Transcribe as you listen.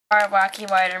Our Wacky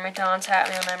Writer McDonald's Hat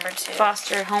Meal #2.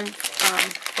 Foster home.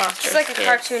 Foster. It's like a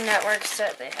Cartoon Network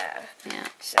set they have. Yeah.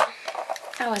 So.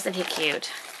 Oh, isn't he cute?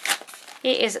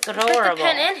 He is adorable. Put the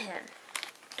pen in him.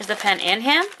 Is the pen in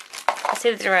him? Let's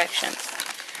see the directions.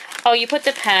 Oh, you put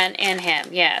the pen in him.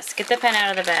 Yes. Get the pen out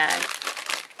of the bag.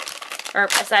 Or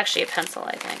it's actually a pencil,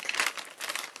 I think.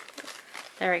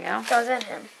 There we go. Goes in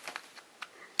him.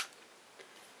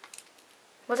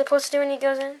 What's it supposed to do when he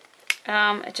goes in?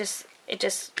 It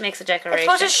just makes a decoration.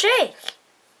 It's supposed to shake.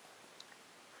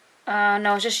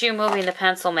 No, it's just you moving the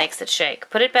pencil makes it shake.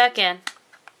 Put it back in.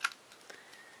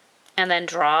 And then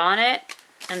draw on it.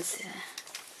 And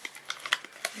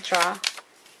draw.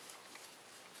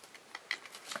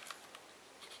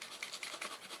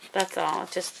 That's all.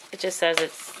 It just says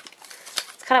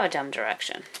it's kind of a dumb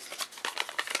direction.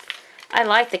 I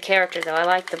like the character though. I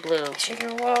like the blue.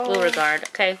 Blooregard.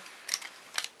 Okay.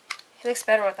 He looks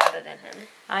better without it in him.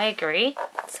 I agree.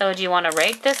 So do you want to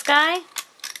rate this guy?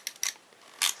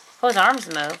 Oh, his arms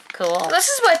move. Cool. This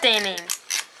is what they mean.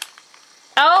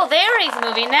 Oh, there he's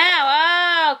moving now.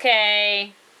 Oh,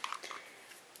 okay.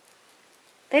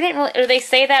 They didn't really, or they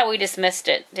say that, we just missed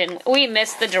it, didn't we? We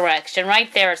missed the direction.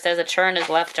 Right there it says a turn his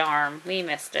left arm. We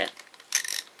missed it.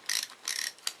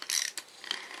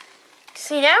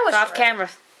 See, now it's off right. camera.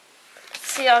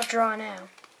 See, I'll draw now.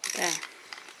 Okay.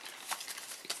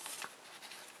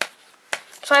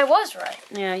 So I was right.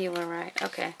 Yeah, you were right.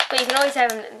 Okay. But you can always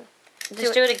have him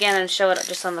Just do it again and show it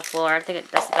just on the floor. I think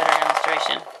that's a better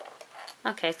demonstration.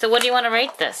 Okay, so what do you want to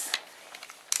rate this?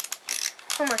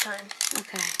 one more time.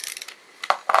 Okay.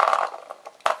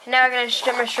 And now we're going to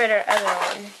demonstrate our other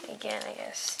one again, I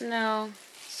guess. No.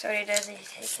 So what he does, he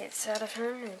takes it out of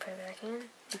him and put it back in.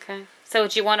 Okay. So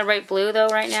do you want to rate blue, though,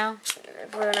 right now?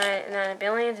 Blue 9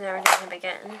 billion, and now we're doing him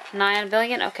again. 9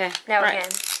 billion? Okay. Now right. again.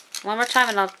 One more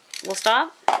time and we'll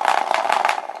stop.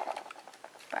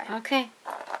 Bye. Okay.